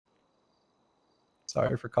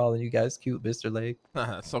Sorry for calling you guys cute, Mr. Lake.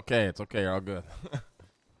 It's okay. It's okay. You're all good.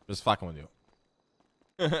 Just fucking with you.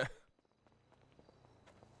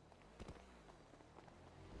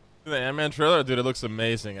 The Ant-Man trailer, dude, it looks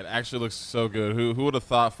amazing. It actually looks so good. Who would have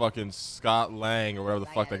thought fucking Scott Lang or whatever the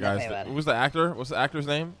fuck that guy's name? Who was the actor? What's the actor's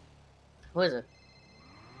name? Who is it?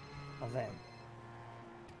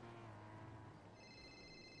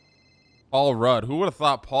 Paul Rudd. Who would have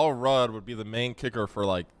thought Paul Rudd would be the main kicker for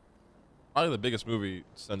like probably the biggest movie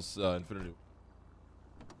since Infinity?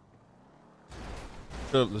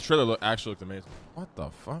 The trailer actually looked amazing. What the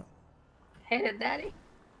fuck? Hit it, daddy.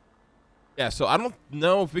 Yeah, so I don't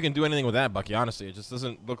know if we can do anything with that, Bucky. Honestly, it just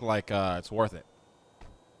doesn't look like it's worth it.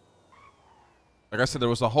 Like I said, there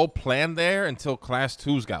was a whole plan there until Class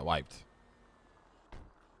 2s got wiped.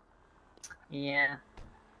 Yeah.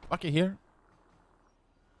 Bucky here?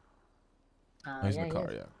 He's Yeah, in the car,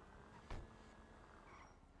 he is. yeah.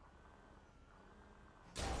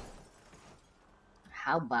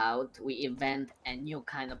 How about we invent a new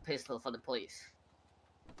kind of pistol for the police?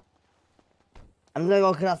 I'm gonna go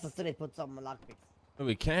across the street, put some lockpicks.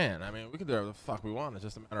 We can. I mean, we can do whatever the fuck we want. It's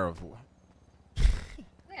just a matter of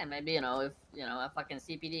Yeah, maybe, if, a fucking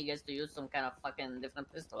CPD gets to use some kind of fucking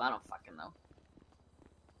different pistol. I don't fucking know.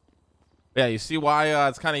 Yeah, you see why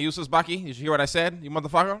it's kind of useless, Bucky? Did you hear what I said, you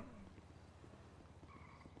motherfucker?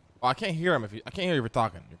 Oh, I can't hear him I can't hear you if you're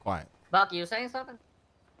talking. You're quiet. Bucky, you saying something?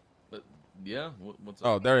 Yeah, what's up?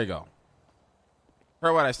 Oh, there you go.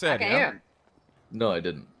 Heard what I said, I can't yeah? hear him. No, I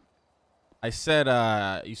didn't. I said,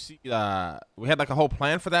 you see, we had like a whole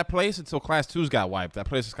plan for that place until Class 2s got wiped. That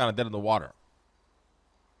place is kind of dead in the water.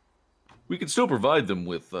 We could still provide them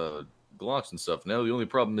with Glocks and stuff. Now the only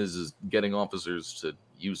problem is getting officers to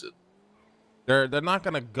use it. They're not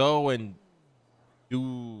gonna go and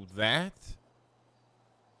do that.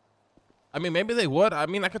 I mean, maybe they would. I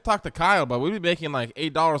mean, I could talk to Kyle, but we'd be making like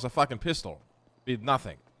 $8 a fucking pistol. Be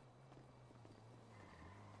nothing.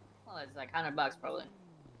 Well, it's like $100 probably.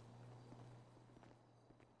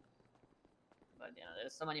 But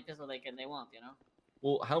there's so many pistols they want,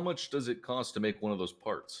 Well, how much does it cost to make one of those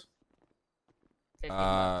parts?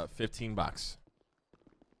 $15. $15.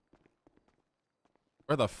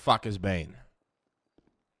 Where the fuck is Bane?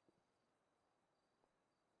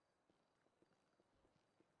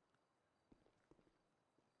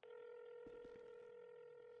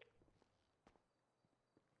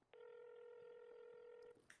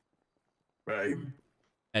 Right.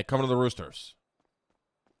 Hey, come to the Roosters.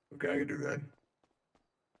 Okay, I can do that.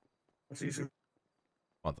 I'll see you soon.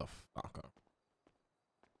 What the fuck?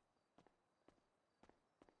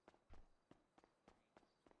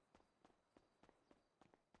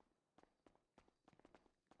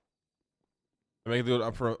 Make it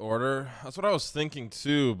up for order. That's what I was thinking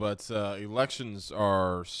too, but elections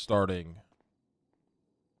are starting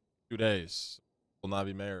 2 days. Will not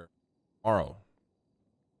be mayor tomorrow.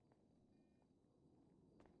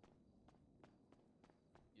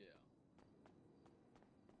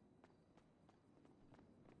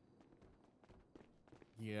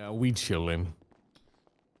 Yeah, we chillin'.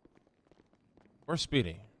 Where's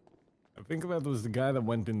Speedy? I think that was the guy that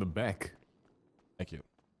went in the back. Thank you.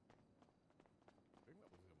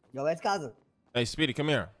 Yo, where's cousin? Hey, Speedy, come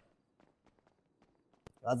here.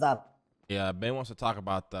 What's up? Yeah, Ben wants to talk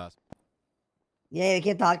about Yeah, we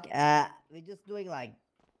can talk. We're just doing like,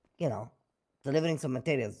 delivering some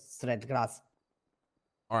materials straight across.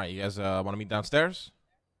 All right, you guys want to meet downstairs?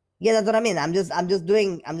 Yeah, that's what I mean. I'm just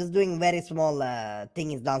doing very small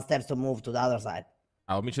things downstairs to move to the other side.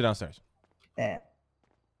 I'll meet you downstairs. Yeah.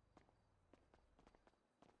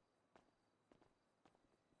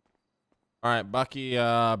 All right, Bucky.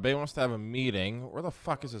 Ben wants to have a meeting. Where the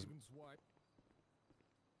fuck is his?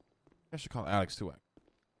 I should call Alex too.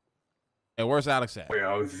 Hey, where's Alex at? Yeah,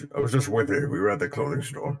 I was just with her. We were at the clothing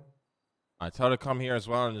store. I tell her to come here as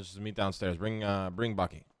well and just meet downstairs. Bring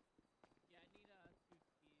Bucky.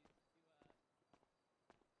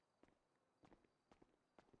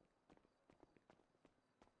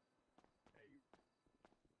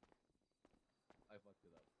 I fucked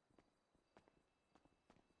it up.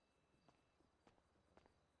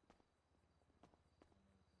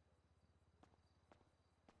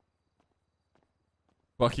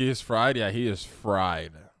 Bucky is fried. Yeah, he is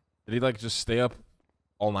fried. Did he like just stay up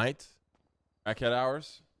all night? Crackhead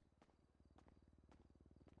hours.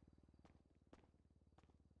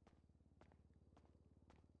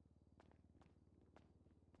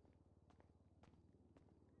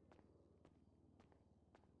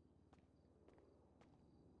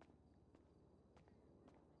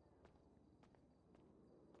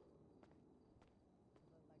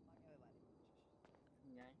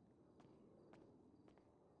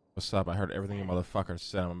 What's up? I heard everything you motherfuckers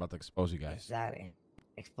said. I'm about to expose you guys. Exactly.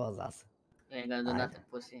 Expose us. You ain't gonna do Alright. nothing,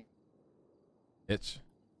 pussy. Bitch.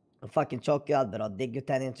 I'll fucking choke you out, bro. I'll dig you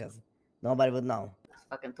 10 inches. Nobody would know. There's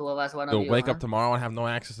fucking two of us, one of You'll you, wake huh? up tomorrow and have no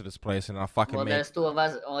access to this place, and I'll fucking Well, make. there's two of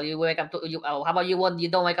us. Or you wake up to you. How about you? What?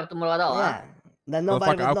 You don't wake up tomorrow at all, Yeah. huh? Then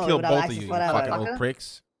nobody Motherfucker, would I'll know. kill Would have both of access you, you forever. fucking little Motherfucker.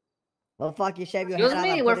 pricks. Well, fuck you, shave your Excuse head off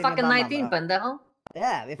me, and we're put it in your fucking bum, 19, bro. pendejo.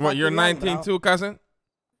 Yeah, we What, you're fucking young, 19 bro. too, cousin?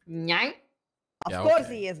 Nyai? Of Yeah, course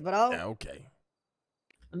okay. he is, bro. Yeah, okay.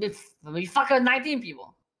 We fucking 19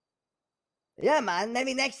 people. Yeah, man.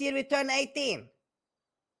 Maybe next year we turn 18.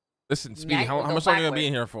 Listen, Speedy, Nyai how will go much longer are you gonna be backwards.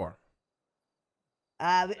 in here for?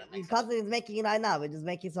 His cousin is making it right now. We're just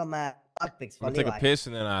making some duck pics for I'm gonna take Levi. a piss,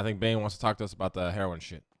 and then I think Bane wants to talk to us about the heroin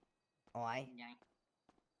shit. Oh, I. Nyai.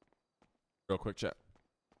 Real quick chat.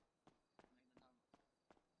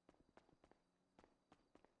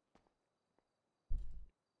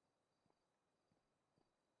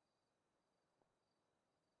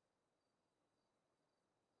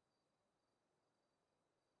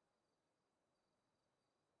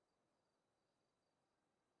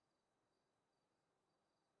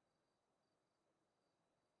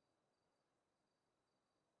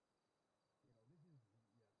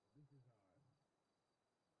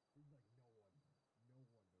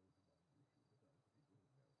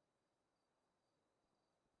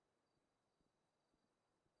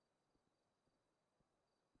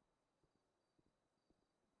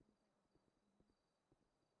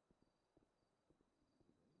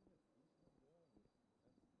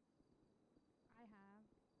 I have.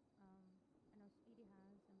 I know Speedy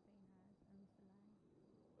has, and Bane has, and Mr. Lang.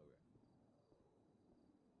 Okay.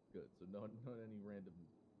 Good. So not any random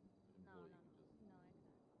No, employee. no, Just no,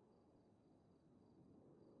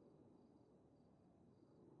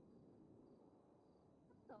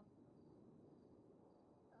 exactly.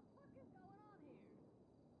 What the fuck is going on here?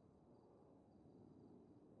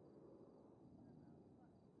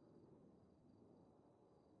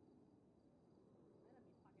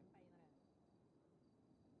 Better be fucking paying rent.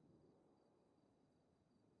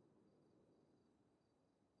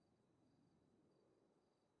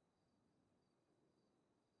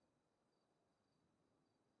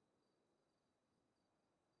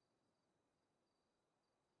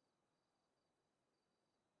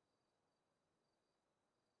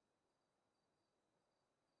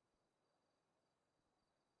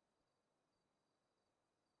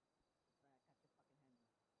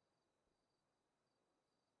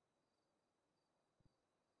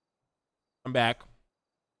 I'm back.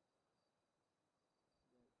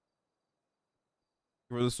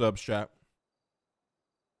 Give her the subs chat.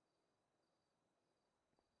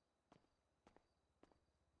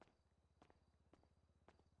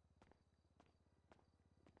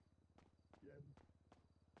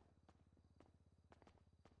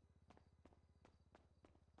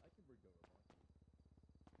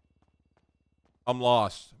 I'm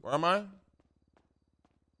lost. Where am I? I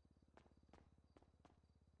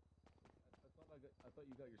thought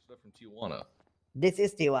you got your stuff from Tijuana. This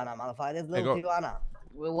is Tijuana, motherfucker. This is little go. Tijuana.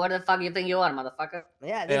 Well, where the fuck you think you are, motherfucker?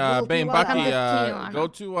 Yeah, Hey, this little Bane, Tijuana.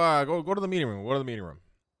 Bucky, Tijuana. go to the meeting room. Go to the meeting room.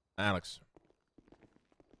 Alex.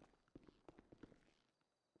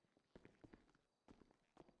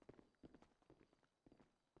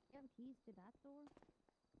 You have keys to that door?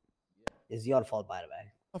 It's your fault, by the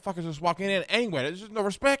way. Motherfuckers just walking in anyway. There's just no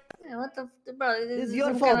respect. Yeah, what the bro? This is is your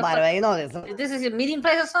some fault, kind of by the way. You know this. This is your meeting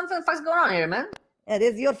place or something? What the fuck's going on here, man? Yeah,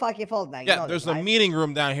 this is your fucking fault, man. You Yeah, know there's this, a right? meeting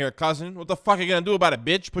room down here, cousin. What the fuck are you gonna do about it,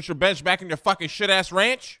 bitch? Put your bench back in your fucking shit ass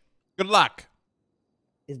ranch? Good luck.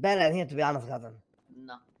 It's better than here, to be honest, cousin.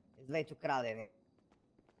 No. It's way too crowded in here.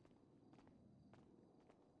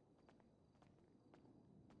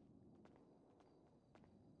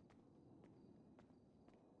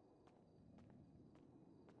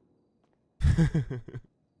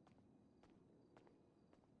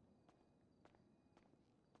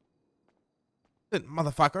 Listen,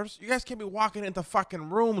 motherfuckers, you guys can't be walking into fucking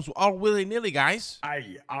rooms all willy nilly, guys.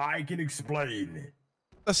 I can explain.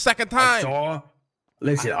 The second I time.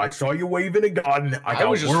 I saw you waving a gun. I got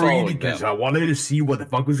was just worried following because them. I wanted to see what the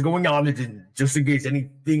fuck was going on, and just in case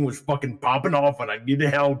anything was fucking popping off and I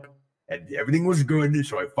needed help, and everything was good,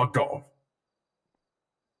 so I fucked off.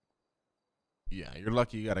 Yeah, you're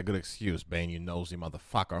lucky you got a good excuse, Bane, you nosy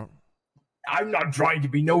motherfucker. I'm not trying to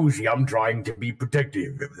be nosy. I'm trying to be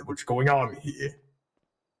protective of what's going on here.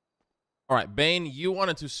 All right, Bane, you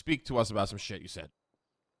wanted to speak to us about some shit, you said.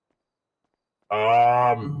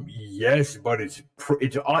 Yes, but it's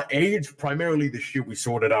primarily the shit we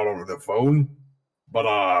sorted out over the phone. But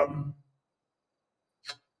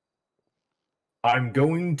I'm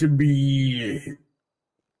going to be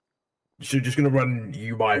So just gonna run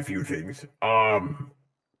you by a few things.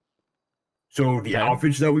 So the Okay.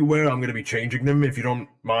 outfits that we wear, I'm gonna be changing them if you don't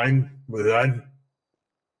mind with that.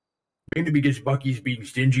 Mainly because Bucky's being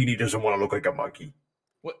stingy and he doesn't want to look like a monkey.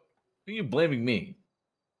 What? Are you blaming me?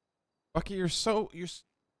 Bucky,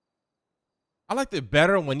 I liked it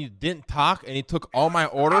better when you didn't talk and you took all my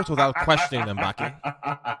orders without questioning them, Bucky.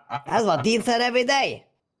 That's what Dean said every day.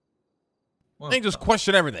 Well, They just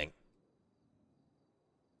question everything.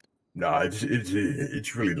 No,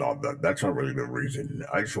 it's really not that. That's not really the reason.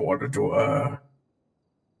 I just wanted to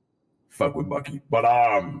fuck with Bucky. But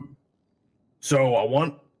so I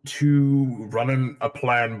want to run a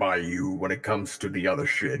plan by you when it comes to the other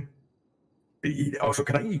shit. Also,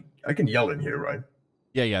 I can yell in here, right?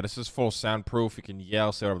 Yeah, this is full soundproof. You can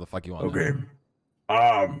yell, say whatever the fuck you want. Okay.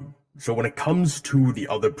 So when it comes to the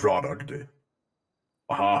other product,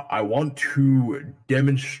 I want to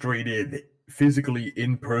demonstrate it physically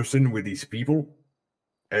in person with these people.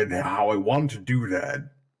 And how I want to do that,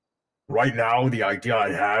 right now, the idea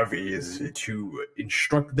I have is to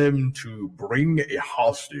instruct them to bring a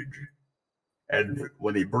hostage. And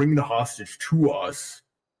when they bring the hostage to us,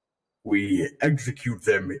 we execute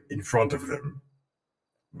them in front of them.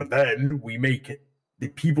 But then we make the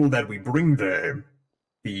people that we bring there,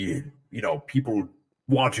 the people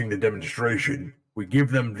watching the demonstration, we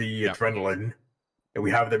give them the adrenaline, and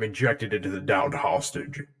we have them injected into the downed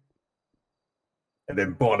hostage. And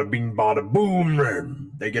then bada bing, bada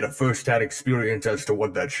boom, they get a first-hand experience as to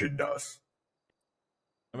what that shit does.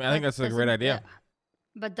 I mean, I think that's a great idea.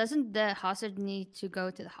 But doesn't the hostage need to go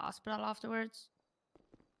to the hospital afterwards?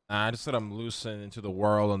 I just let them loose into the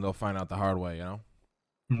world and they'll find out the hard way, you know?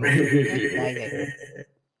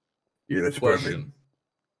 Yeah, that's perfect. question.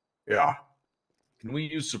 Yeah. Can we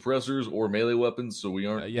use suppressors or melee weapons so we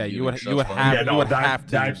aren't? Yeah, you giving would shots have fired? you would have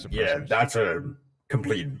to use yeah, suppressors. that's a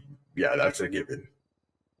complete. Yeah, that's a given.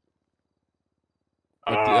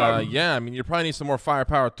 But, yeah, I mean, you probably need some more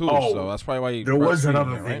firepower too, so that's probably why you. There was Speedy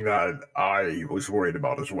another here, thing right? that I was worried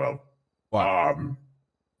about as well. What?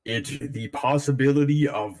 It's the possibility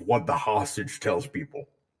of what the hostage tells people.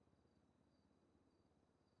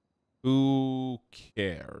 Who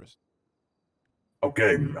cares?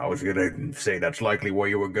 Okay, I was gonna say that's likely what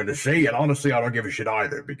you were gonna say, and honestly, I don't give a shit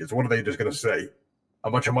either, because what are they just gonna say? A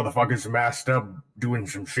bunch of motherfuckers masked up doing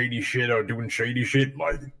some shady shit or doing shady shit?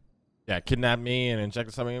 Like, Yeah, kidnap me and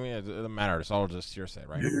inject something in me. It doesn't matter. It's all just hearsay,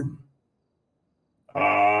 right? yeah.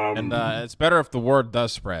 And it's better if the word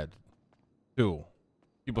does spread, too.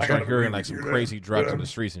 People I start gotta hearing agree like with some you there. crazy drugs Yeah. on the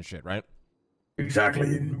streets and shit, right?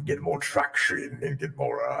 Exactly, and get more traction and get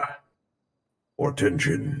more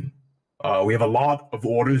attention. We have a lot of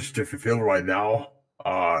orders to fulfill right now.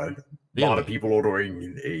 A lot of people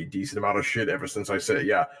ordering a decent amount of shit ever since I said,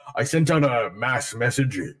 I sent out a mass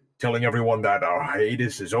message telling everyone that our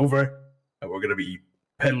hiatus is over and we're going to be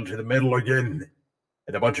pedal to the metal again.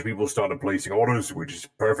 And a bunch of people started placing orders, which is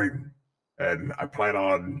perfect. And I plan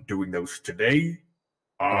on doing those today.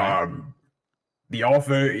 The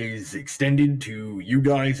offer is extended to you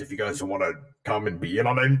guys if you guys want to come and be in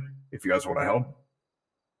on it, if you guys want to help.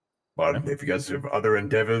 But if you guys have other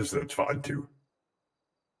endeavors, that's fine too.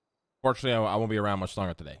 Fortunately, I won't be around much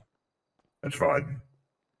longer today. That's fine.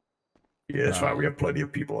 Yeah, that's fine. We have plenty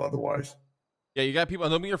of people otherwise. Yeah, you got people.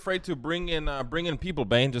 And don't be afraid to bring in people,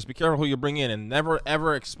 Bane. Just be careful who you bring in, and never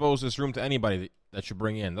ever expose this room to anybody that you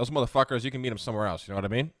bring in. Those motherfuckers, you can meet them somewhere else. You know what I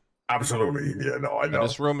mean? Absolutely. Yeah, no, I know.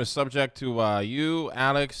 This room is subject to you,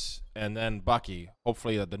 Alex, and then Bucky.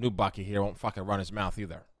 Hopefully, the new Bucky here won't fucking run his mouth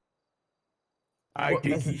either. I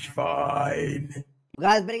think he's fine. You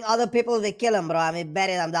guys bring other people, they kill them, bro. I mean,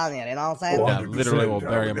 bury them down here, you know what I'm saying? Yeah, literally, we'll 100%,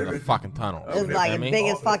 bury him in the fucking tunnel. This is like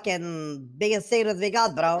the biggest secret we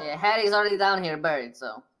got, bro. Yeah, Harry's already down here buried,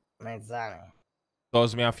 so. Exactly.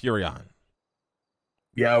 Those me out Furion.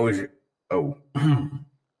 Yeah, was it? Oh.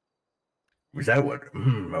 Was that what?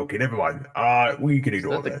 Okay, never mind. We can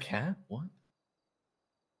ignore Is that that. the cat? What?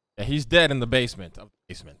 Yeah, he's dead in the basement of the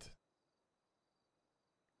basement.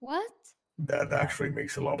 What? That actually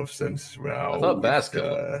makes a lot of sense now. I thought Bass with,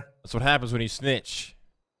 killed him. That's what happens when you snitch.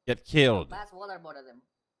 Get killed. That's waterboarded him.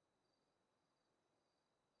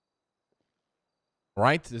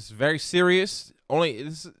 Right? This is very serious.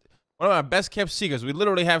 This is one of my best kept secrets. We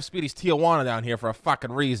literally have Speedy's Tijuana down here for a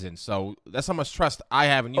fucking reason. So that's how much trust I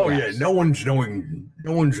have in you guys. Yeah, no one's going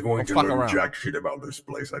Don't to fuck learn around. jack shit about this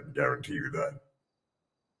place. I can guarantee you that.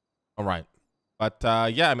 All right. But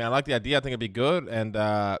yeah, I mean, I like the idea. I think it'd be good.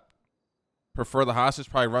 And prefer the hostage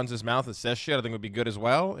probably runs his mouth and says shit. I think it would be good as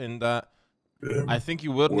well. And I think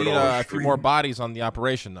you would word need on the a few more street. bodies on the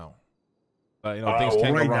operation, though. But, things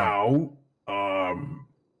can't right go wrong. now,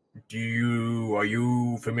 are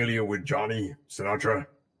you familiar with Johnny Sinatra?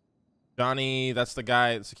 Johnny, that's the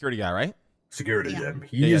guy, the security guy, right? Security, Yeah.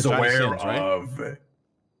 He is Johnny aware Sins, right? of.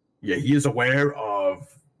 Yeah, he is aware of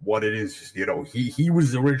what it is. You know, he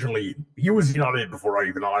was originally on it before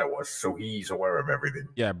even I was, so he's aware of everything.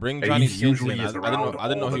 Yeah, bring And Johnny he's Sins in. usually is I didn't know. around I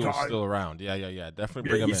didn't know all he the was time. still around. Yeah. Definitely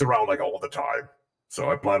Yeah, bring him he's in. around like all the time.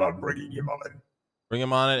 So I plan on bringing him on it. Bring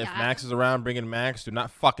him on it. If Yeah. Max is around, bring in Max. Do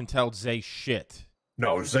not fucking tell Zay shit.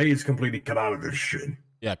 No, Zay is completely cut out of this shit.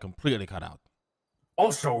 Yeah, completely cut out.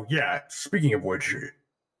 Also, yeah, speaking of which,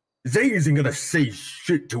 Zay isn't gonna say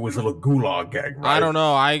shit to his little gulag gang, right? I don't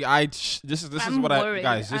know. This is I'm what worried.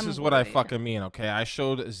 guys. This I'm is what I worried. fucking mean. Okay, I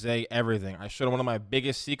showed Zay everything. I showed him one of my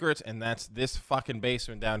biggest secrets, and that's this fucking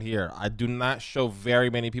basement down here. I do not show very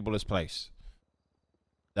many people this place.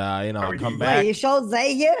 I come back. Wait, you showed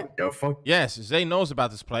Zay here? The fuck? Yes, Zay knows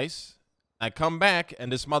about this place. I come back,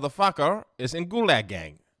 and this motherfucker is in Gulag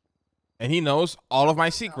Gang. And he knows all of my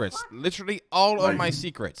secrets. Literally all of my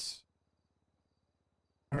secrets.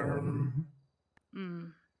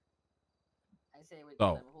 Mm. I say we So.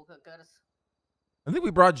 call him hookah cutters. I think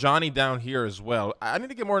we brought Johnny down here as well. I need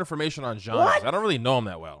to get more information on Johnny. What? 'Cause I don't really know him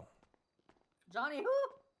that well. Johnny who?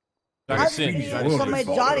 Johnny How Sins. did you Johnny know Sins. somebody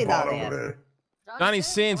Johnny down there? Johnny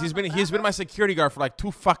Sins. What, He's been my security guard for like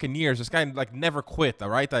 2 fucking years. This guy like never quit. All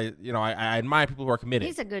right. I admire people who are committed.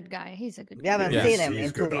 He's a good guy. He's a good We guy. haven't Yes, seen him He's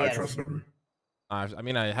in 2 good. I years. trust him. I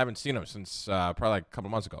mean, I haven't seen him since probably like a couple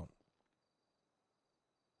months ago.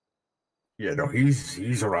 Yeah, no,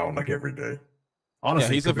 he's around like every day. Honestly,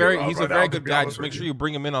 Yeah, he's a could be very around he's a right very now, to good be guy. honest Just make with sure you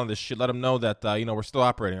bring him in on this shit. Let him know that we're still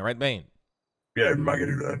operating. All right, Bane. Yeah, I can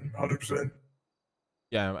do that. 100%.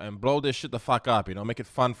 Yeah, and blow this shit the fuck up. Make it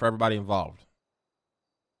fun for everybody involved.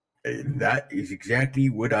 And that is exactly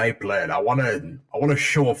what I plan. I wanna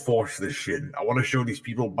show a force this shit. I wanna show these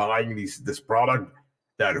people buying this product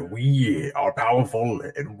that we are powerful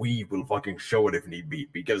and we will fucking show it if need be.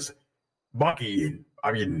 Because Bucky,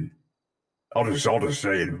 I mean, I'll just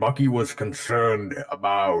say it. Bucky was concerned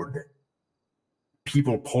about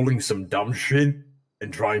people pulling some dumb shit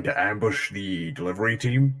and trying to ambush the delivery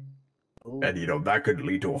team. Ooh. And that could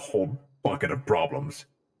lead to a whole bucket of problems.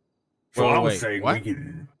 So I was saying what? we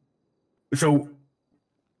can. So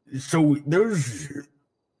there's,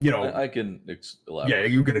 I can elaborate. yeah,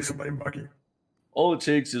 you can explain, Bucky. All it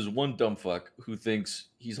takes is one dumb fuck who thinks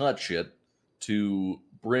he's hot shit to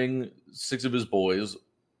bring 6 of his boys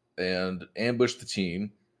and ambush the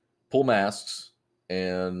team, pull masks,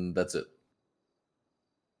 and that's it.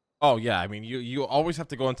 Oh yeah, I mean you always have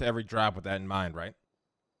to go into every drop with that in mind, right?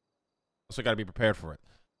 Also got to be prepared for it.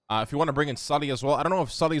 If you want to bring in Sully as well, I don't know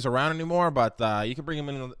if Sully's around anymore, but you can bring him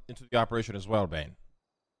into the operation as well, Bane.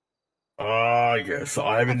 Yes,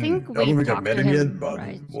 I think don't we've think I've talked met to him yet, him, but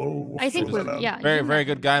right. we'll I think sort we that out. yeah. Very you very met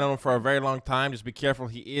good him. guy. Known him for a very long time. Just be careful.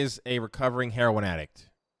 He is a recovering heroin addict.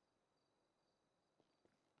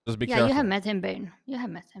 Just be Yeah, careful. you have met him, Bane. You have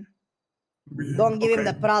met him. Yeah, Don't give him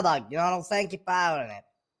the okay. product. You know what I'm saying? Keep powering it.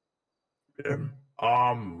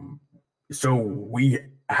 Yeah. So we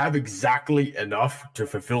have exactly enough to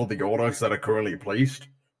fulfill the orders that are currently placed,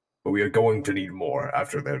 but we are going to need more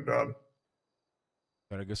after they're done.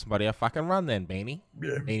 Better give somebody a fucking run then, Baney.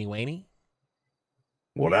 Yeah. Baney Waney.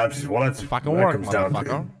 Well, that's what Fucking that work, comes down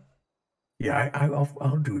motherfucker. to. Yeah,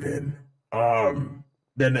 I'll do that.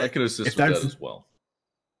 Then I can assist if with that that's as well.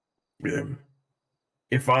 yeah,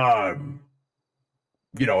 if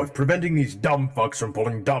if preventing these dumb fucks from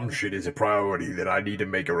pulling dumb shit is a priority, then I need to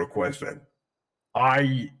make a request. Then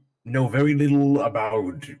I know very little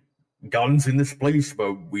about guns in this place,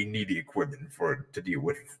 but we need the equipment for it to deal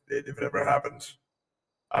with it if it ever happens.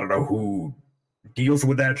 I don't know who deals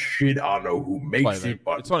with that shit. I don't know who makes it,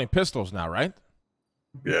 but It's only pistols now, right?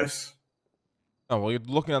 yes. Oh, well, you're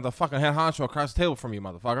looking at the fucking head honcho across the table from you,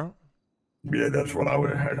 motherfucker. Yeah, that's what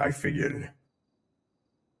I figured.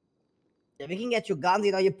 If we can get you guns,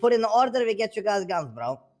 you put in the order, we get you guys guns,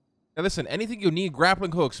 bro. Now, listen, anything you need,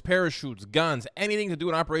 grappling hooks, parachutes, guns, anything to do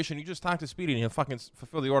an operation, you just talk to Speedy and he'll fucking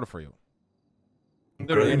fulfill the order for you.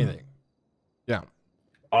 Literally Okay. anything. Yeah.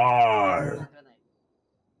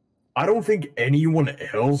 I don't think anyone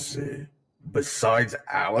else besides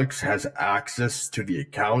Alex has access to the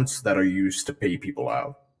accounts that are used to pay people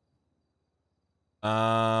out.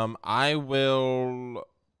 I will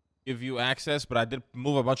give you access, but I did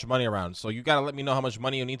move a bunch of money around, so you gotta let me know how much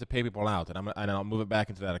money you need to pay people out, and I'll move it back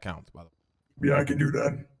into that account. By the way. Yeah, I can do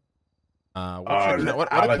that.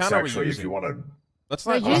 What Alex, account are we actually, if using? you want to. Let's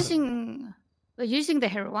We're not. using the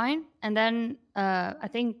heroine, and then I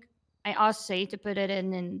think I asked Say to put it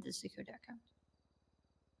in the security account.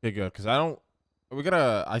 Okay, good, because I don't we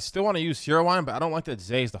gotta. I still want to use Hero Wine, but I don't like that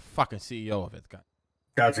Zay's the fucking CEO of it. God.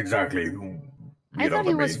 That's exactly. I thought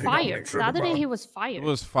he was the main thing I'm fired. The concerned other day about. he was He fired.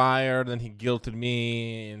 was fired, and he guilted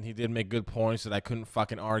me, and he did make good points that I couldn't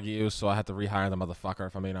fucking argue, so I had to rehire the motherfucker.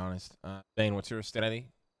 If I'm being honest. Bane, what's your stat ID?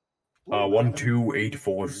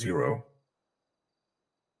 12840.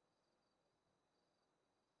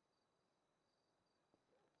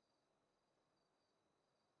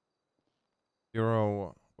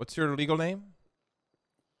 Hero. What's your legal name?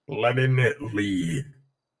 Lennon Lee.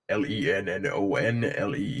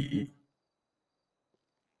 LENNONLEE.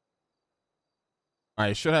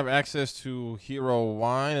 I should have access to Hero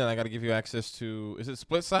Wine, and I got to give you access to. Is it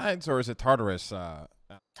Split Sides or is it Tartarus?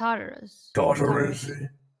 Tartarus. Tartarus.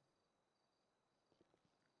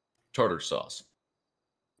 Tartar sauce.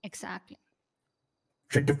 Exactly.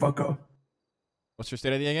 Shut the fuck up. What's your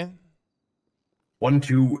state ID again?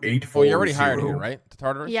 12840. Oh, you're already hired here, right? To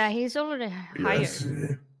Tartarus? Yeah, he's already hired. Yes.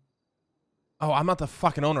 Oh, I'm not the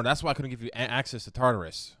fucking owner. That's why I couldn't give you access to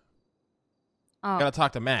Tartarus. Oh, Gotta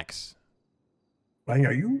talk to Max. Like,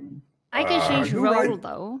 are you? I can change you're role right.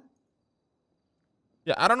 though.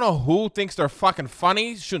 Yeah, I don't know who thinks they're fucking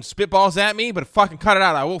funny, shooting spitballs at me, but fucking cut it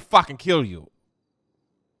out. I will fucking kill you.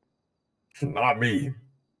 Not me.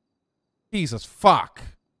 Jesus fuck.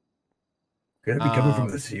 Could it be coming from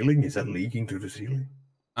the ceiling? Is that leaking to the ceiling?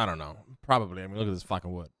 I don't know. Probably. I mean, look at this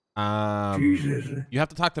fucking wood. Jesus. You have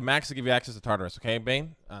to talk to Max to give you access to Tartarus, okay,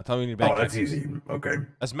 Bane? Tell me when you're back. Oh, that's easy. Okay.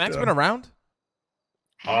 Has Max Yeah. been around?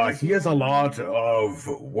 He has a lot of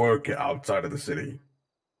work outside of the city,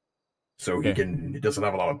 so he doesn't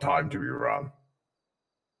have a lot of time to be around.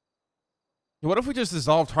 What if we just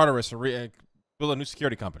dissolve Tartarus and build a new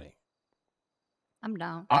security company? I'm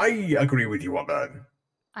down. I agree with you on that.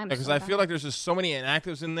 Because so I feel down. like there's just so many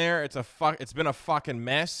inactives in there. It's been a fucking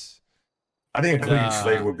mess. I think a clean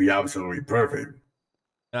slate would be absolutely perfect.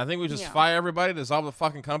 And I think we just Yeah. fire everybody, dissolve the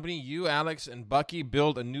fucking company. You, Alex, and Bucky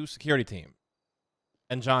build a new security team.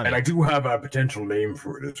 And Johnny. And I do have a potential name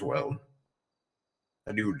for it as well.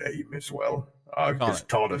 A new name as well. Because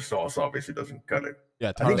tartar sauce obviously doesn't cut it.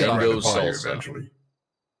 Yeah, I think tartar I'll sauce. Mango fire salsa. eventually.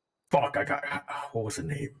 Fuck, I got. What was the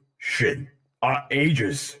name? Shit.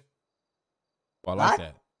 Aegis. Well, I like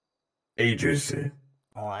What? that. Aegis.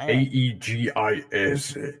 Oh,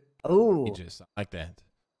 Aegis. Oh, Aegis. I like that.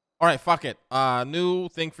 All right, fuck it. New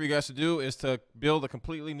thing for you guys to do is to build a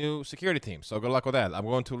completely new security team. So good luck with that. I'm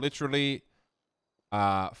going to literally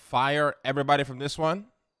fire everybody from this one.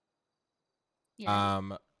 Yeah.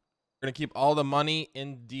 We're gonna keep all the money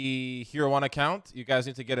in the Hero One account. You guys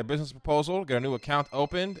need to get a business proposal, get a new account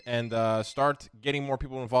opened, and start getting more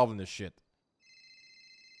people involved in this shit.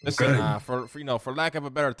 Listen, Okay. for lack of a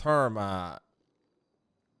better term,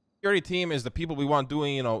 security team is the people we want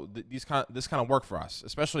doing, this kind of work for us,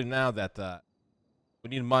 especially now that we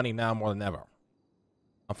need money now more than ever.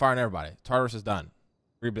 I'm firing everybody. Tartarus is done.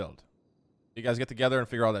 Rebuild. You guys get together and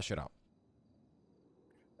figure all that shit out.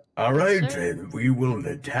 All right, sir. then. We will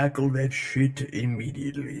tackle that shit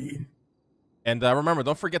immediately. And remember,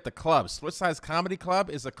 don't forget the club. Split Size Comedy Club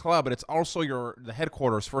is a club, but it's also the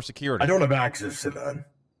headquarters for security. I don't have access to that.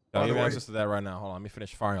 No, by you the have way. access to that right now. Hold on, let me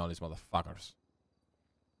finish firing all these motherfuckers.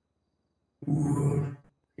 Ooh,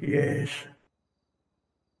 yes.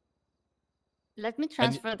 Let me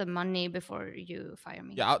transfer the money before you fire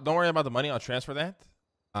me. Yeah, don't worry about the money. I'll transfer that.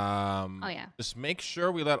 Oh yeah. Just make sure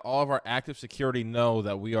we let all of our active security know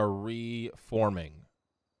that we are reforming.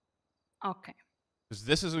 Okay. Because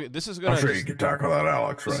this is I'm gonna sure you can tackle that,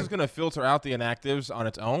 Alex, this right? is gonna filter out the inactives on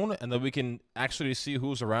its own, and then we can actually see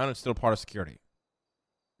who's around and still part of security.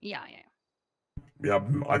 Yeah, yeah. Yeah,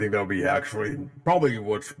 I think that'll be actually probably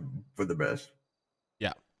what's for the best.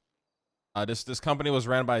 Yeah. This company was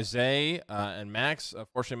ran by Zay and Max.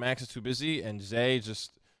 Unfortunately, Max is too busy, and Zay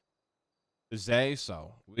just is Zay.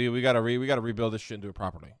 So we gotta rebuild this shit and do it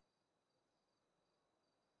properly.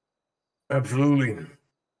 Absolutely.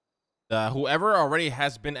 Whoever already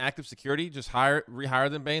has been active security, just rehire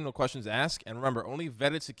them, Bane. No questions asked. And remember, only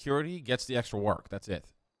vetted security gets the extra work. That's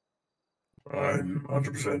it.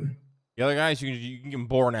 100%. The other guys, you can give them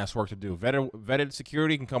boring ass work to do. Vetted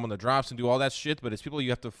security can come on the drops and do all that shit, but it's people you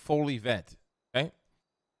have to fully vet. Okay.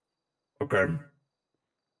 Okay.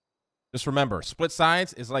 Just remember, Split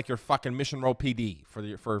Sides is like your fucking Mission Row PD for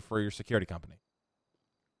your security company.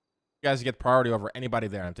 You guys get priority over anybody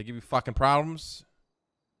there. If they give you fucking problems,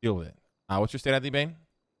 deal with it. What's your state ID, Bane?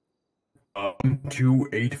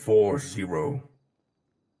 2840.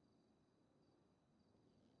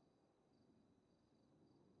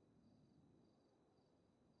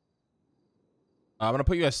 I'm gonna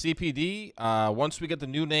put you as CPD. Once we get the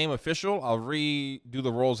new name official, I'll redo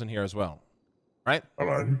the roles in here as well. Right? All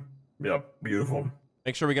right. Yep. Beautiful.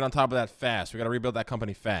 Make sure we get on top of that fast. We got to rebuild that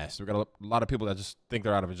company fast. We got a lot of people that just think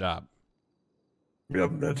they're out of a job.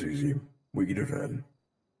 Yep. That's easy. We can do that.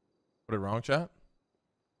 Put it wrong, chat?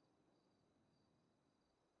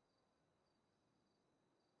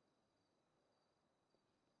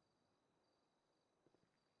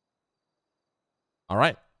 All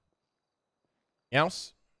right. Anything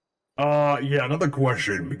else? Yeah, another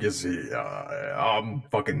question because I'm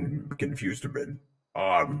fucking confused a bit.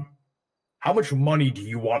 How much money do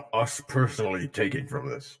you want us personally taking from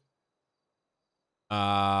this?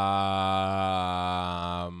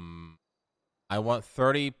 I want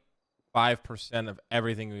 35% of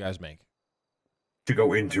everything you guys make. To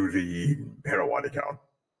go into the heroin account.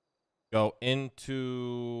 Go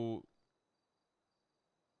into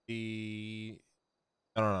the...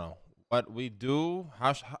 I don't know. What we do,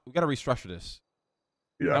 how we got to restructure this.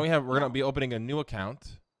 Yeah. Now we're going to be opening a new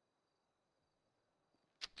account.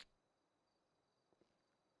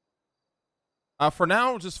 For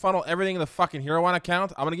now, just funnel everything in the fucking Hero One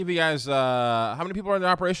account. I'm going to give you guys, how many people are in the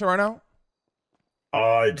operation right now?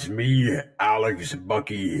 It's me, Alex,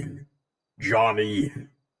 Bucky, Johnny,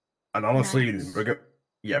 and honestly,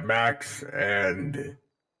 Max, and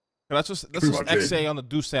Let's just XA on the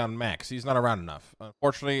Deuce on Max. He's not around enough.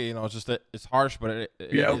 Unfortunately, you know, it's just it's harsh, but it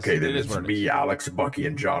okay, then it is it's what it me, is. Alex, Bucky,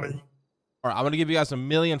 and Johnny. All right, I'm gonna give you guys $1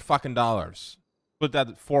 million fucking dollars. Put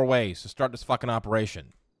that 4 ways to start this fucking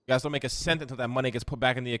operation. You guys don't make a cent until that money gets put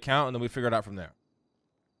back in the account, and then we figure it out from there.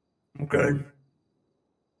 Okay.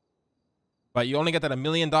 But you only get that $1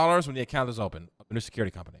 million when the account is open. A new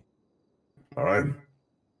security company. All right.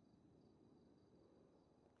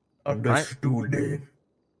 Understood.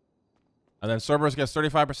 And then Cerberus gets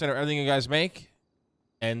 35% of everything you guys make.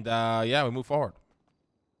 And, yeah, we move forward.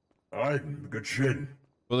 All right, good shit.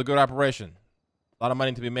 With a good operation. A lot of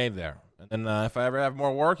money to be made there. And then if I ever have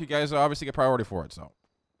more work, you guys obviously get priority for it, so.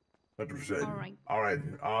 100%. All right. All right.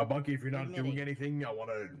 Bucky, if you're not doing anything, I want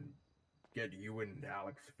to get you and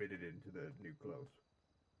Alex fitted into the new clothes.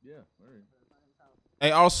 Yeah, all right.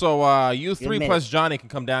 Hey, also, you 3 minute. plus Johnny can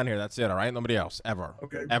come down here. That's it, all right? Nobody else. Ever.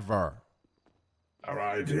 Okay. Ever. All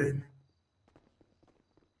right.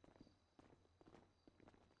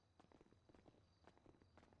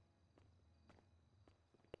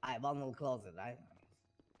 Alright, one will close it, right?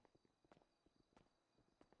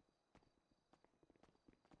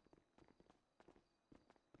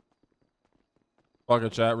 Fuck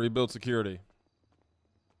it, chat. Rebuild security.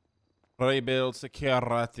 Rebuild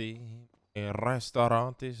security. A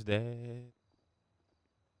restaurant is dead.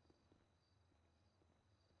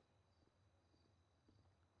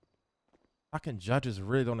 Fucking judges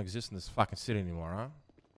really don't exist in this fucking city anymore, huh?